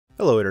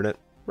Hello Internet,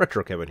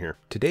 RetroKevin here.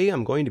 Today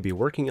I'm going to be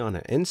working on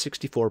an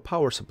N64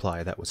 power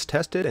supply that was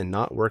tested and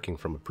not working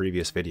from a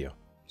previous video.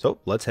 So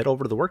let's head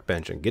over to the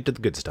workbench and get to the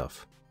good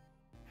stuff.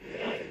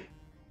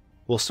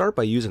 We'll start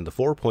by using the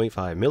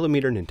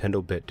 4.5mm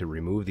Nintendo bit to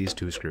remove these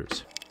two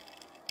screws.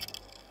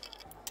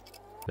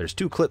 There's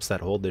two clips that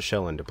hold this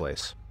shell into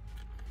place.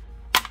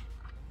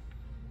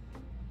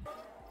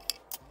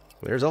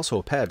 There's also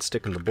a pad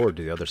sticking the board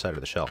to the other side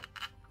of the shell.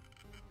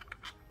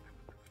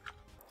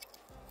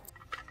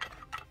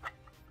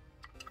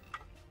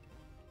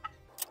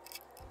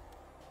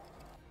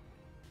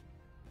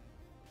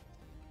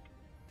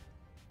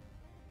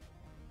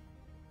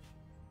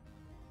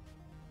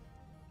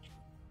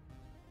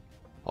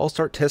 I'll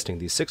start testing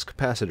these 6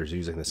 capacitors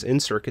using this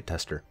in-circuit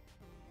tester.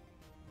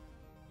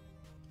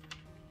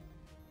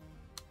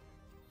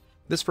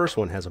 This first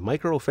one has a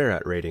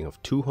microfarad rating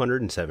of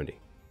 270.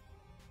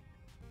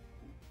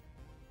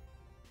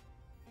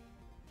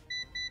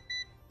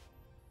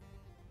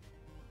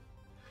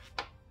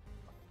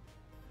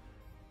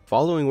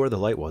 Following where the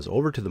light was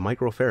over to the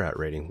microfarad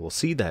rating, we'll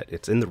see that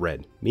it's in the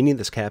red, meaning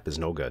this cap is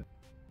no good.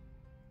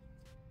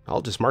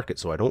 I'll just mark it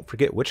so I don't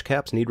forget which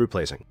caps need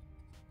replacing.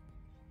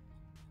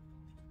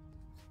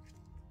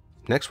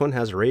 Next one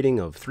has a rating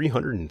of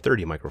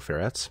 330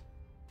 microfarads.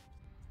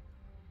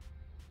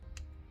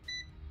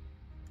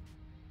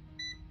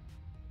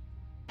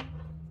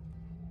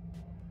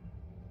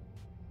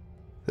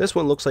 This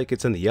one looks like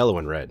it's in the yellow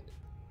and red,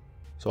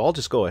 so I'll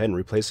just go ahead and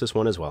replace this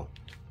one as well.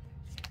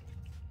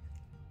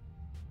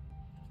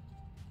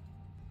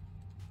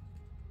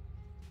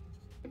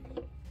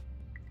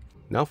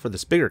 Now for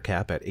this bigger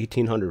cap at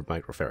 1800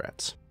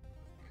 microfarads.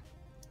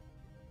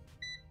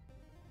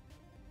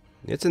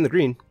 It's in the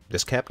green.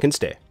 This cap can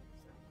stay.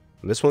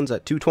 This one's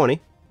at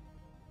 220.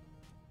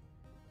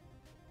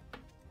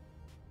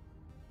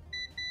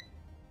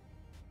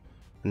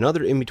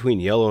 Another in between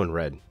yellow and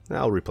red.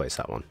 I'll replace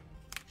that one.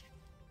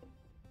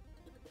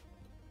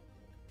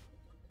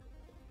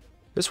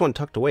 This one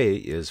tucked away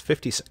is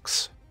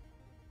 56.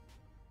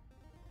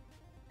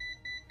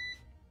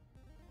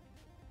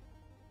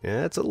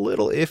 Yeah, it's a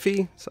little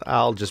iffy, so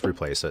I'll just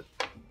replace it.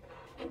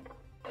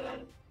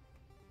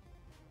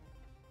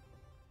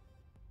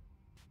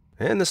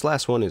 And this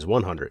last one is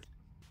 100.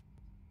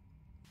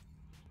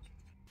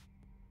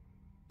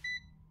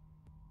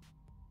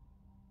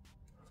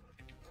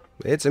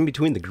 It's in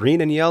between the green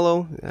and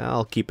yellow.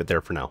 I'll keep it there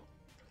for now.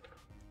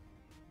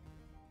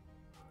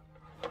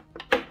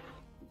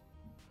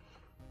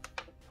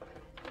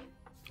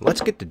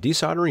 Let's get to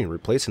desoldering and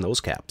replacing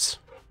those caps.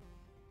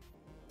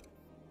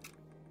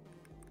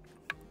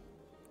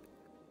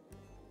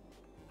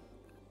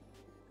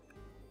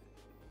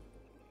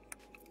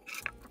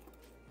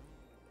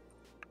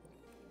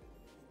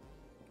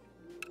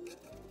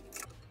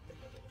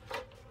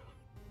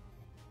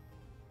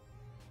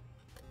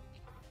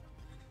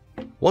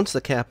 Once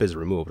the cap is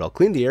removed, I'll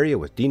clean the area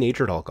with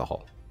denatured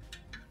alcohol.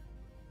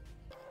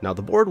 Now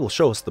the board will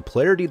show us the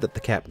polarity that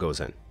the cap goes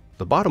in.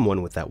 The bottom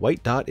one with that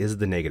white dot is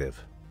the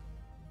negative.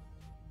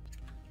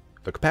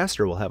 The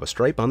capacitor will have a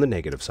stripe on the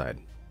negative side.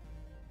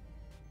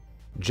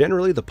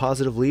 Generally, the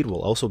positive lead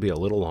will also be a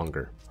little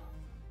longer.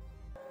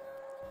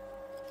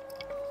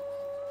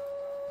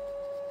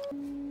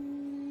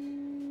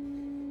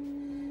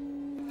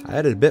 I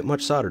added a bit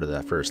much solder to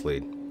that first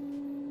lead,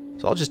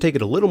 so I'll just take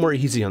it a little more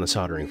easy on the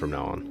soldering from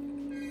now on.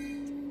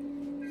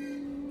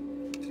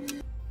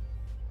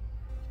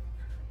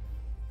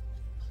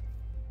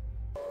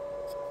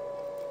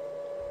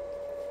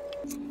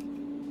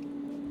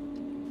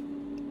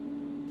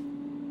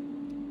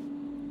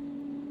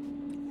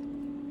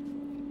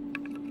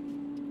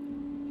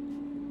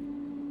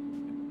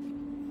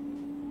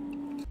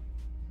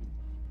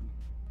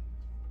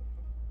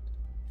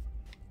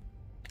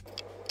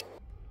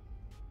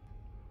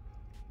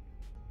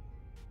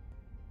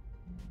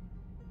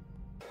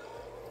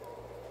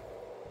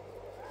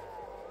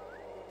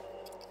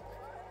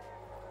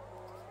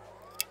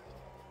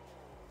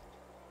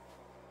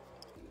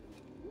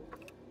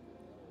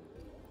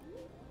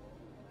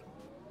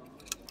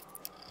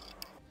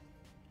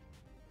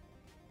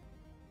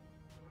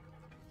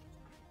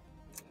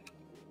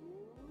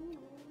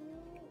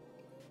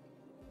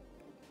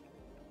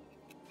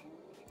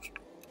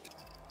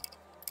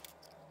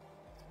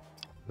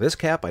 This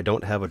cap I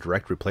don't have a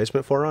direct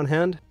replacement for on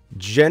hand.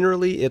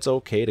 Generally, it's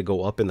okay to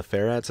go up in the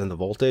farads and the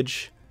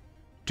voltage.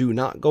 Do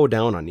not go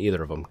down on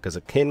either of them because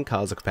it can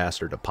cause a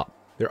capacitor to pop.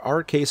 There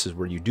are cases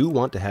where you do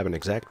want to have an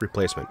exact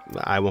replacement.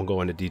 I won't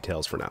go into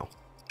details for now.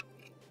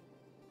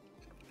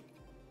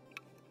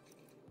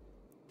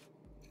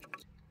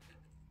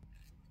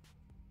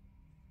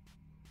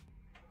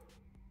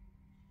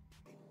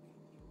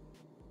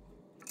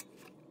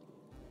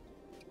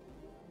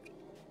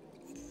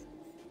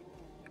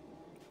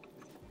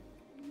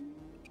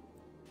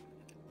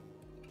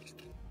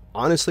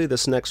 Honestly,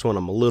 this next one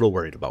I'm a little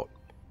worried about.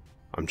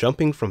 I'm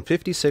jumping from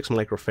 56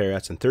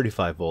 microfarads and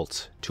 35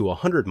 volts to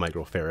 100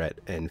 microfarad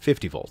and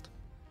 50 volt.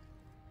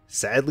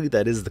 Sadly,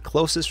 that is the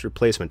closest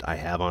replacement I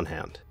have on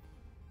hand.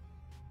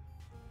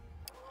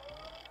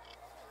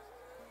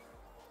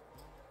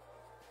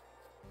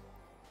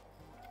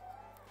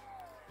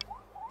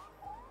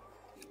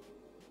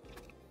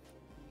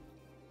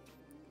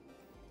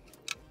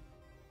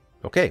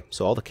 Okay,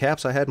 so all the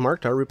caps I had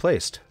marked are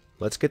replaced.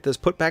 Let's get this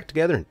put back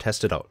together and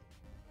test it out.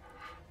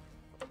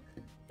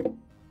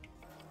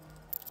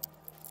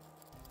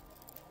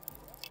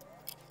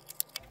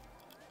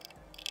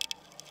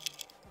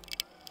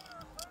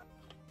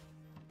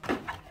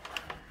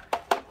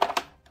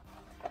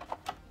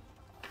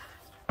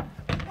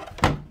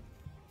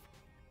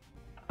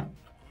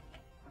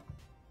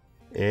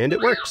 And it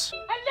works.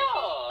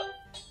 Hello.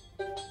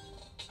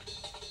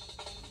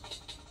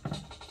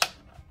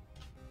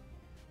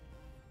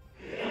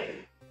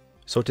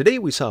 So today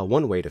we saw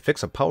one way to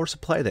fix a power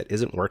supply that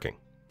isn't working.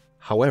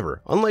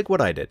 However, unlike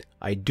what I did,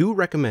 I do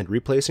recommend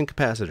replacing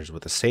capacitors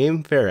with the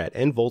same farad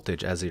and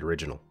voltage as the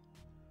original.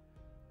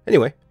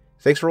 Anyway,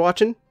 thanks for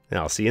watching, and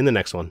I'll see you in the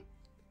next one.